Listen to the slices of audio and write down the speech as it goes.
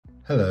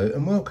Hello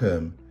and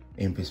welcome.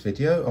 In this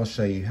video I'll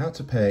show you how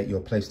to pair your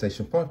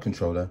PlayStation 5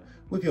 controller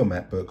with your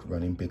MacBook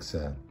running Big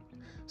Sur.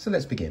 So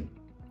let's begin.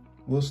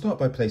 We'll start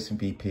by placing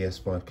the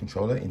PS5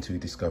 controller into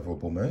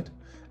discoverable mode,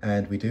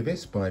 and we do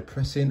this by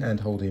pressing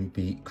and holding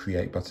the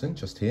create button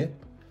just here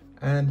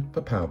and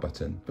the power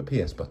button, the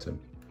PS button.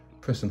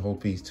 Press and hold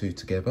these two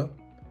together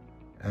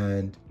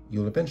and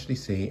you'll eventually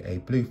see a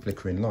blue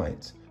flickering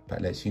light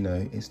that lets you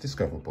know it's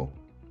discoverable.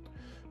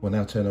 We'll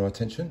now turn our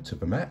attention to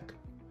the Mac.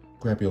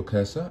 Grab your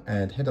cursor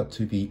and head up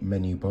to the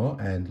menu bar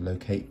and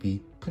locate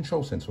the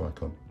control center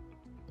icon.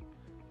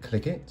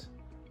 Click it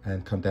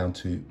and come down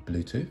to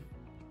Bluetooth.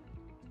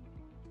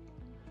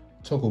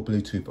 Toggle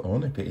Bluetooth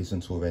on if it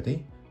isn't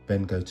already,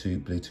 then go to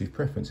Bluetooth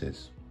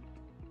Preferences.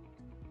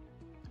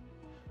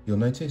 You'll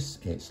notice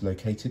it's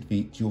located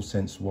the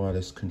DualSense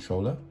wireless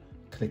controller.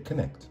 Click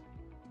Connect.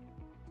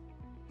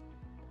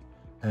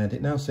 And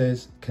it now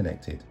says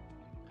connected.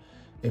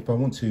 If I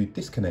want to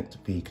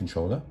disconnect the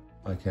controller,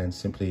 I can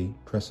simply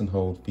press and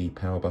hold the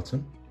power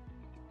button,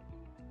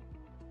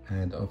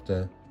 and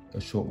after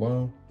a short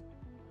while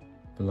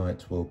the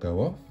light will go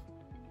off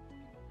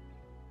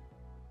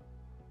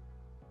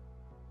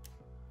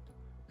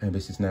and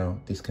this is now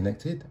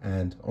disconnected,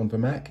 and on the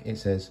Mac it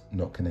says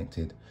not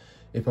connected.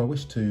 If I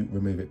wish to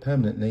remove it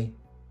permanently,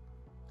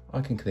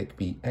 I can click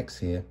the X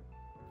here.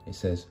 It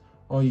says,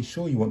 are you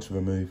sure you want to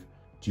remove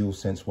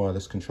DualSense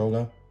wireless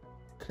controller?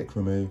 Click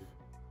remove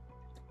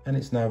and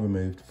it's now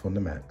removed from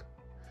the Mac.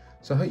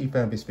 So I hope you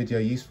found this video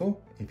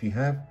useful. If you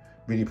have,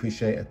 really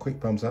appreciate a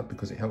quick thumbs up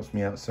because it helps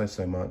me out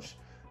so much.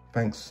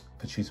 Thanks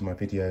for choosing my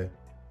video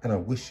and I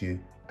wish you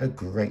a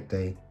great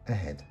day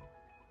ahead.